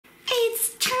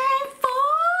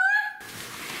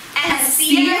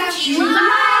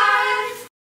SCFGLive!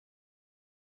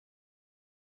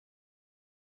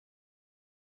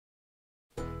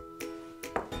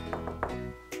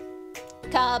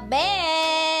 Come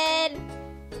in!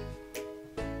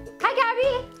 Hi,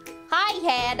 Gabby! Hi,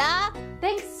 Hannah!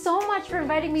 Thanks so much for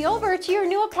inviting me over to your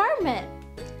new apartment.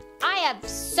 I have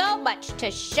so much to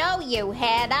show you,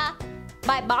 Hannah.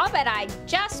 My mom and I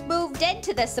just moved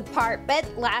into this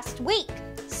apartment last week,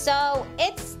 so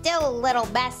it's still a little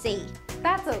messy.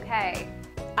 That's okay.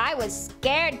 I was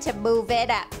scared to move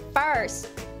in at first,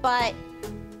 but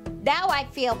now I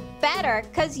feel better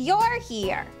because you're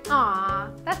here.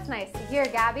 Aw, that's nice to hear,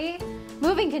 Gabby.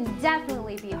 Moving can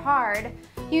definitely be hard.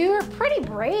 You were pretty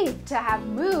brave to have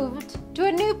moved to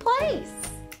a new place.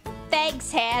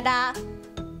 Thanks, Hannah.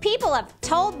 People have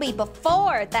told me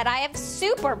before that I have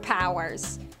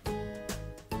superpowers.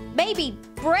 Maybe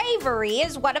bravery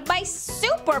is one of my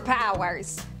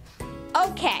superpowers.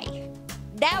 Okay,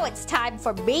 now it's time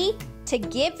for me to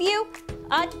give you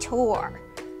a tour.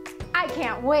 I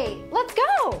can't wait. Let's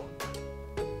go.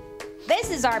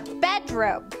 This is our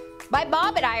bedroom. My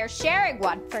mom and I are sharing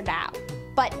one for now,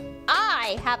 but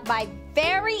I have my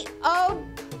very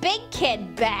own big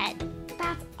kid bed.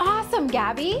 That's awesome,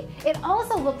 Gabby. It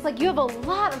also looks like you have a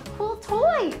lot of cool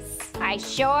toys. I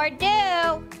sure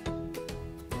do.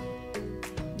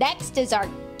 Next is our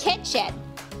kitchen.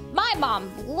 My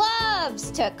mom loves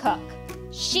to cook.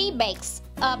 She makes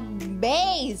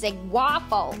amazing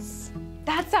waffles.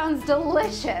 That sounds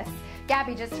delicious.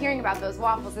 Gabby, just hearing about those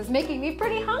waffles is making me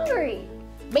pretty hungry.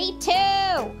 Me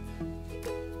too.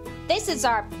 This is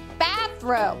our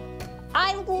bathroom.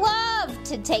 I love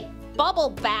to take bubble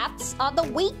baths on the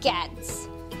weekends.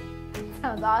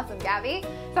 Sounds awesome, Gabby.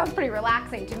 Sounds pretty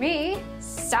relaxing to me.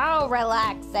 So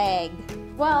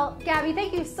relaxing. Well, Gabby,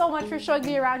 thank you so much for showing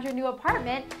me around your new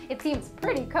apartment. It seems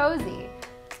pretty cozy.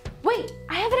 Wait,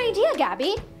 I have an idea,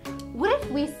 Gabby. What if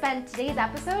we spend today's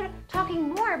episode talking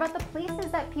more about the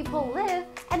places that people live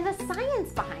and the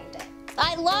science behind it?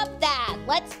 I love that.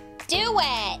 Let's do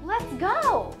it. Let's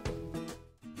go.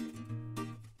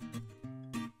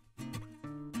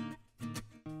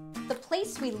 The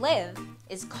place we live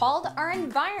is called our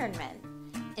environment.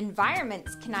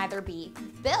 Environments can either be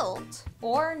built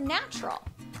or natural.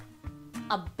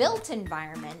 A built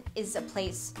environment is a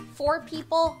place for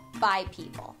people by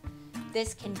people.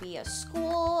 This can be a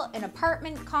school, an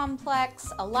apartment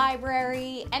complex, a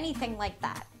library, anything like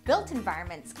that. Built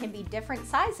environments can be different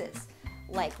sizes,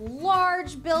 like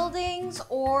large buildings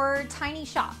or tiny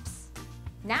shops.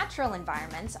 Natural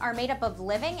environments are made up of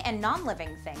living and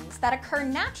non-living things that occur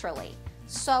naturally,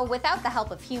 so without the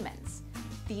help of humans.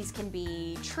 These can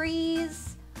be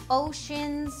trees,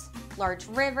 oceans, large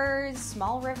rivers,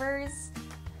 small rivers,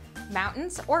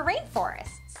 mountains, or rainforests.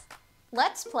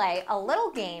 Let's play a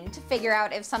little game to figure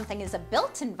out if something is a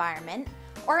built environment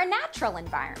or a natural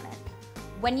environment.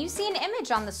 When you see an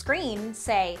image on the screen,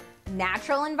 say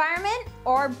natural environment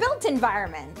or built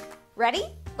environment. Ready?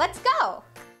 Let's go!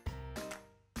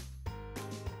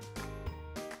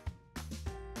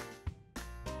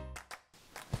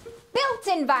 Built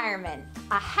environment.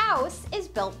 A house is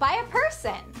built by a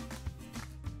person.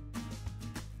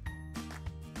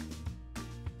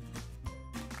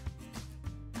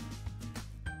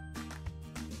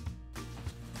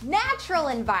 Natural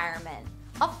environment.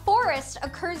 A forest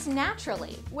occurs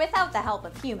naturally without the help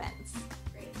of humans.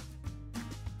 Great.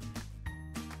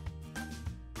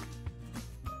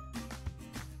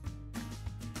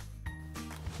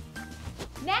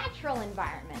 Natural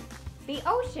environment. The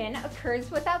ocean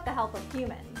occurs without the help of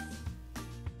humans.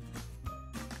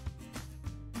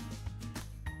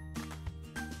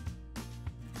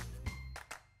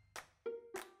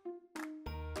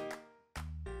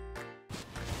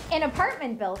 An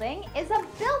apartment building is a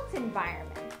built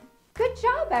environment. Good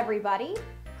job, everybody.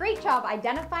 Great job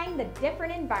identifying the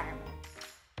different environments.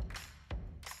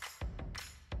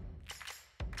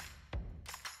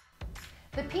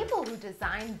 The people who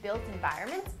design built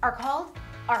environments are called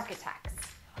architects.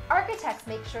 Architects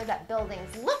make sure that buildings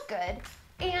look good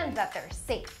and that they're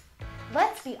safe.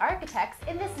 Let's be architects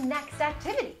in this next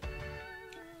activity.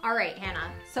 All right,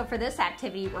 Hannah. So for this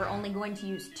activity, we're only going to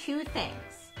use two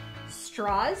things: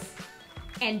 straws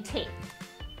and tape.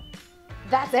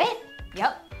 That's it?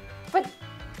 Yep. But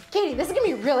Katie, this is gonna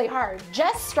be really hard.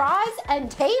 Just straws and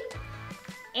tape?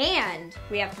 And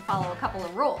we have to follow a couple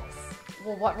of rules.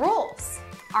 Well, what rules?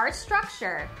 Our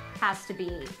structure has to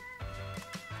be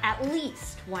at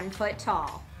least 1 foot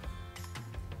tall.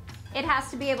 It has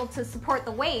to be able to support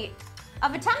the weight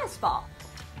of a tennis ball.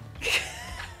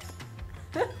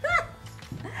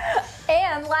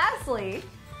 And lastly,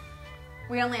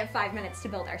 we only have 5 minutes to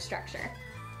build our structure.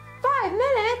 5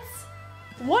 minutes?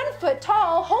 1 foot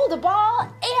tall, hold a ball,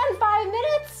 and 5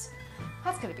 minutes?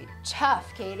 That's gonna be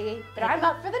tough, Katie, but I'm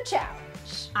up for the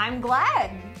challenge. I'm glad.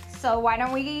 So why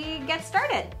don't we get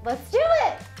started? Let's do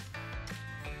it!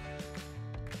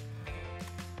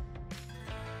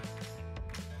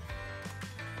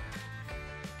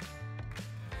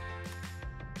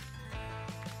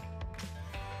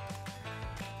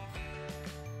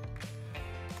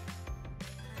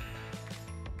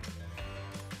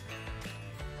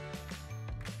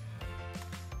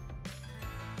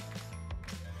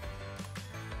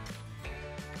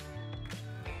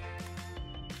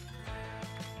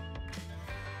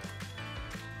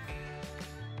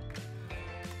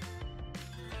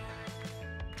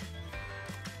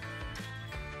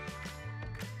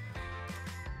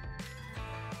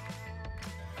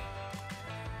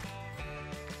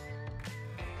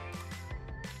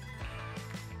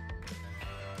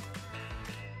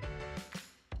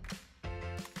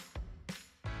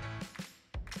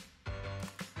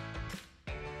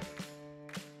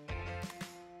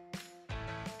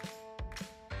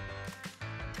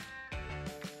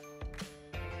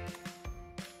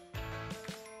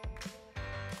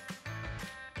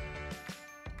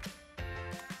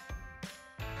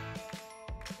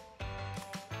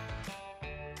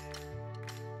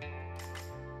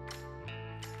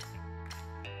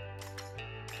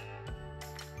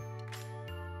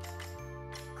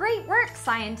 Great work,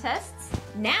 scientists.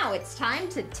 Now it's time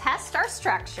to test our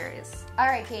structures. All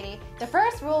right, Katie, the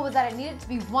first rule was that it needed to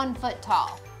be 1 foot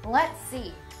tall. Let's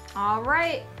see. All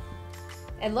right.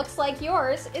 It looks like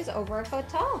yours is over a foot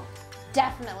tall.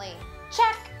 Definitely.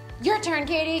 Check. Your turn,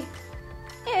 Katie.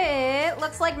 It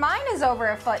looks like mine is over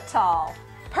a foot tall.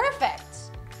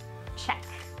 Perfect. Check.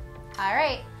 All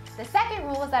right. The second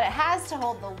rule is that it has to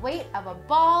hold the weight of a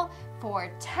ball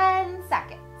for 10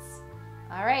 seconds.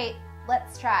 All right,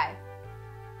 let's try.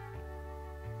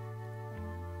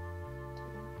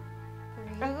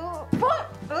 1, 2,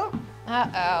 3, 4.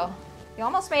 Uh-oh. You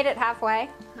almost made it halfway.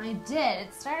 I did.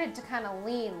 It started to kind of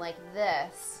lean like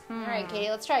this. All right, Katie,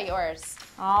 let's try yours.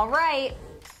 All right.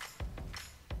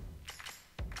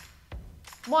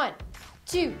 1,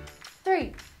 2,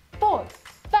 3, 4,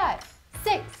 5,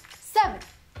 6, 7,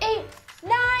 8,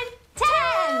 9,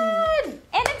 10!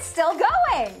 And it's still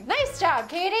going. Nice job,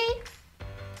 Katie.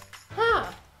 Huh.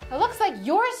 It looks like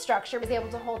your structure was able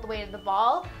to hold the weight of the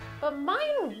ball, but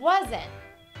mine wasn't.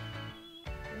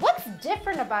 What's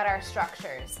different about our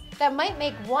structures that might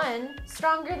make one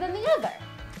stronger than the other?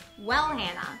 Well,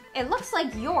 Hannah, it looks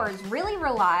like yours really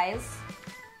relies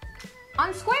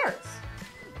on squares.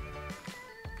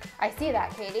 I see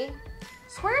that, Katie.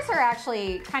 Squares are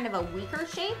actually kind of a weaker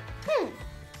shape,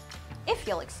 if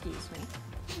you'll excuse me.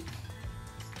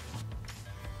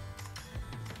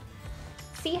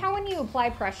 See how when you apply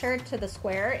pressure to the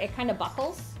square, it kind of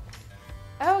buckles?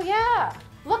 Oh yeah,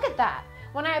 look at that.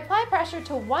 When I apply pressure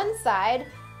to one side,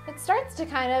 it starts to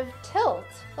kind of tilt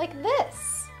like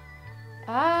this.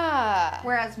 Ah.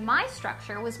 Whereas my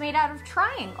structure was made out of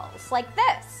triangles, like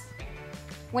this.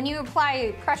 When you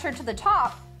apply pressure to the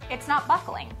top, it's not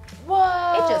buckling.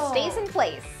 Whoa. It just stays in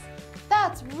place.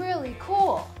 That's really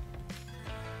cool.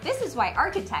 This is why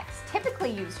architects typically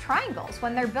use triangles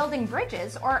when they're building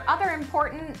bridges or other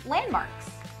important landmarks.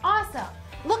 Awesome.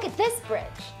 Look at this bridge.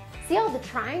 See all the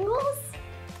triangles?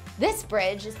 This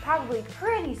bridge is probably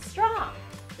pretty strong.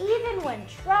 Even when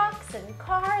trucks and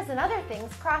cars and other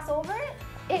things cross over it,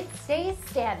 it stays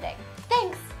standing,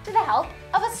 thanks to the help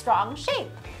of a strong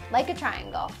shape, like a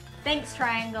triangle. Thanks,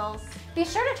 triangles. Be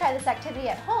sure to try this activity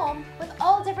at home with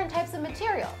all different types of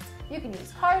materials. You can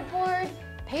use cardboard,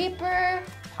 paper,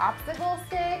 popsicle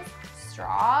sticks,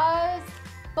 straws,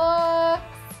 books.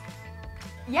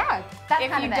 Yeah, that's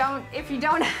kind of it. If you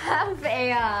don't have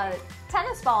a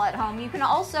tennis ball at home, you can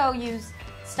also use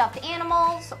stuffed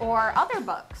animals or other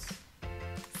books.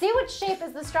 See which shape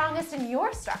is the strongest in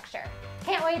your structure.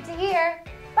 Can't wait to hear.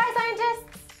 Bye,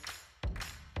 scientists!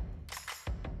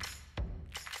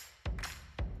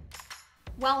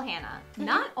 Well, Hannah,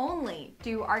 not only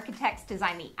do architects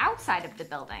design the outside of the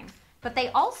building, but they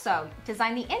also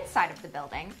design the inside of the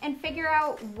building and figure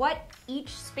out what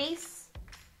each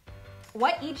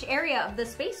area of the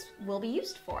space will be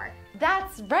used for.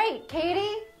 That's right,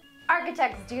 Katie.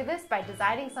 Architects do this by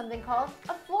designing something called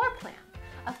a floor plan.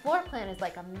 A floor plan is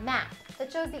like a map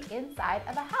that shows the inside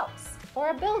of a house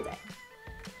or a building.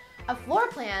 A floor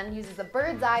plan uses a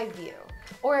bird's eye view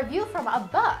or a view from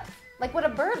above, like what a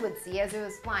bird would see as it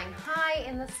was flying high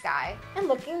in the sky and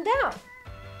looking down.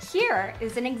 Here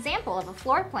is an example of a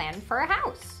floor plan for a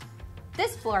house.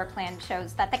 This floor plan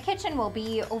shows that the kitchen will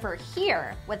be over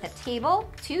here with a table,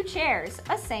 2 chairs,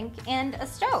 a sink, and a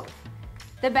stove.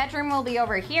 The bedroom will be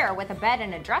over here with a bed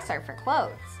and a dresser for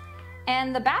clothes.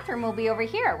 And the bathroom will be over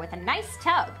here with a nice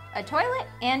tub, a toilet,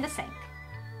 and a sink.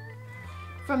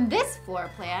 From this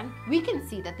floor plan, we can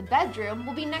see that the bedroom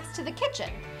will be next to the kitchen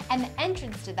and the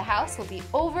entrance to the house will be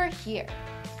over here.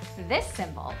 This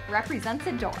symbol represents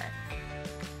a door.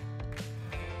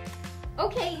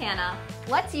 Okay, Hannah,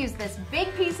 let's use this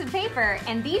big piece of paper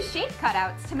and these shape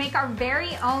cutouts to make our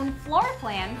very own floor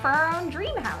plan for our own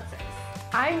dream houses.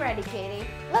 I'm ready, Katie.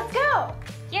 Let's go!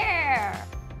 Yeah!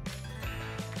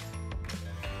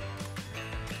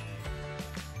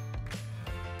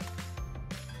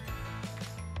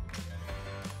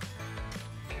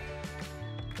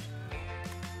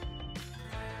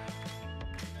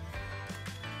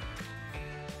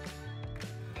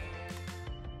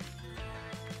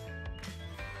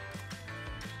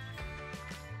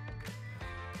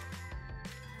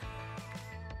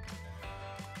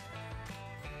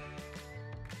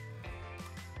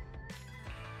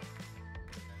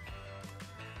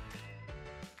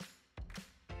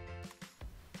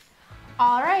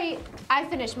 All right, I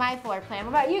finished my floor plan. What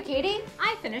about you, Katie?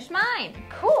 I finished mine.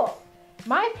 Cool.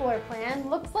 My floor plan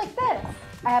looks like this.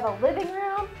 I have a living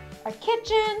room, a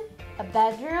kitchen, a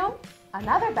bedroom,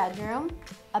 another bedroom,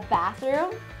 a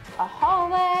bathroom, a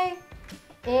hallway,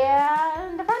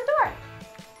 and a front door.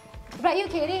 What about you,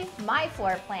 Katie? My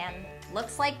floor plan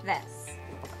looks like this.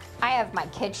 I have my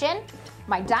kitchen,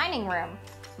 my dining room,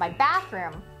 my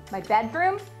bathroom, my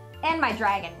bedroom, and my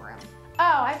dragon room.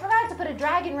 Oh, I forgot to put a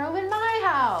dragon room in my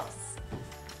house.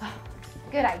 Oh,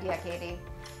 good idea, Katie.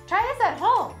 Try this at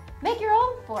home. Make your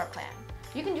own floor plan.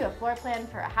 You can do a floor plan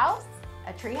for a house,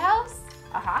 a tree house,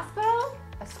 a hospital,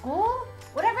 a school,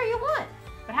 whatever you want.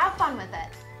 But have fun with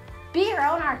it. Be your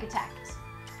own architect.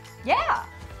 Yeah!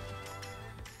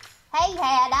 Hey,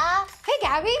 Hannah. Hey,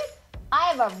 Gabby. I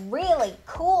have a really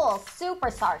cool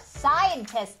superstar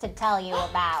scientist to tell you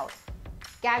about.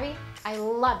 Gabby, I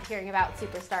love hearing about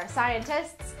superstar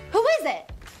scientists. Who is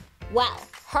it? Well,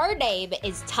 her name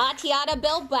is Tatiana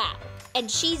Bilbao, and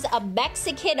she's a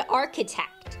Mexican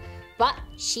architect. But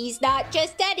she's not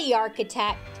just any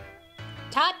architect.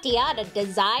 Tatiana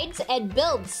designs and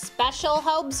builds special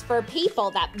homes for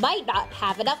people that might not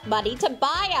have enough money to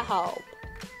buy a home.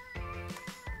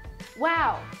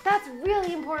 Wow, that's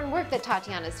really important work that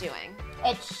Tatiana's doing.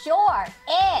 It sure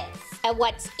is. And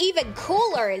what's even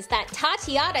cooler is that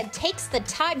Tatiana takes the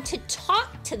time to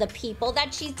talk to the people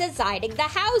that she's designing the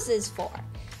houses for,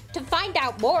 to find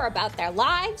out more about their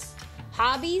lives,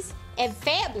 hobbies, and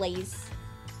families,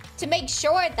 to make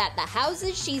sure that the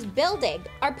houses she's building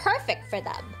are perfect for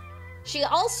them. She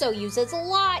also uses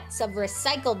lots of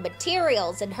recycled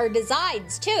materials in her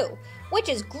designs too, which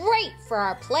is great for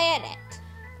our planet.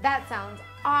 That sounds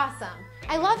awesome.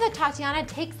 I love that Tatiana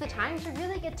takes the time to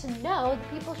really get to know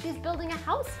the people she's building a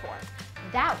house for.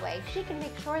 That way, she can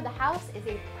make sure the house is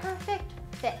a perfect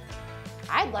fit.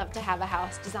 I'd love to have a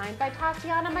house designed by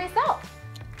Tatiana myself.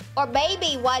 Or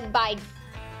maybe one by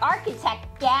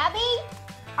architect Gabby.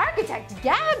 Architect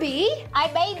Gabby?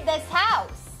 I made this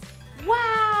house.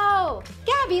 Wow!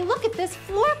 Gabby, look at this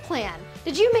floor plan.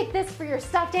 Did you make this for your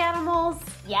stuffed animals?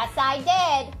 Yes, I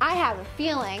did. I have a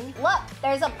feeling. Look,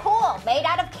 there's a pool made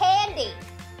out of candy.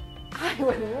 I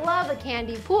would love a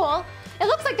candy pool. It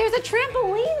looks like there's a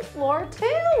trampoline floor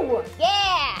too.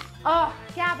 Yeah. Oh,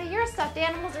 Gabby, your stuffed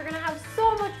animals are gonna have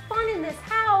so much fun in this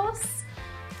house.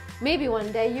 Maybe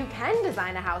one day you can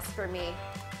design a house for me.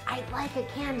 I'd like a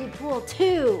candy pool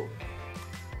too.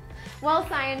 Well,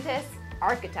 scientists,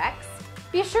 architects,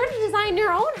 be sure to design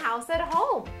your own house at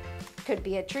home. Could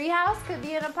be a tree house, could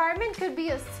be an apartment, could be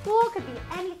a school, could be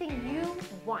anything you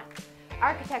want.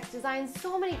 Architects design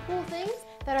so many cool things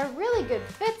that are really good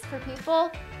fits for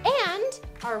people and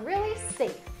are really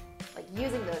safe, like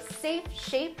using those safe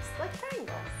shapes like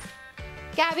triangles.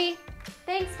 Gabby,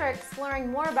 thanks for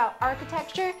exploring more about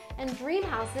architecture and dream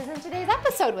houses in today's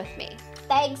episode with me.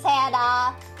 Thanks,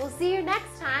 Hannah. We'll see you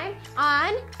next time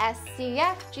on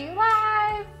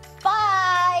SCFGLive.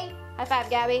 Bye. High five,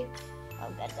 Gabby. Oh,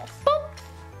 goodness. Boop.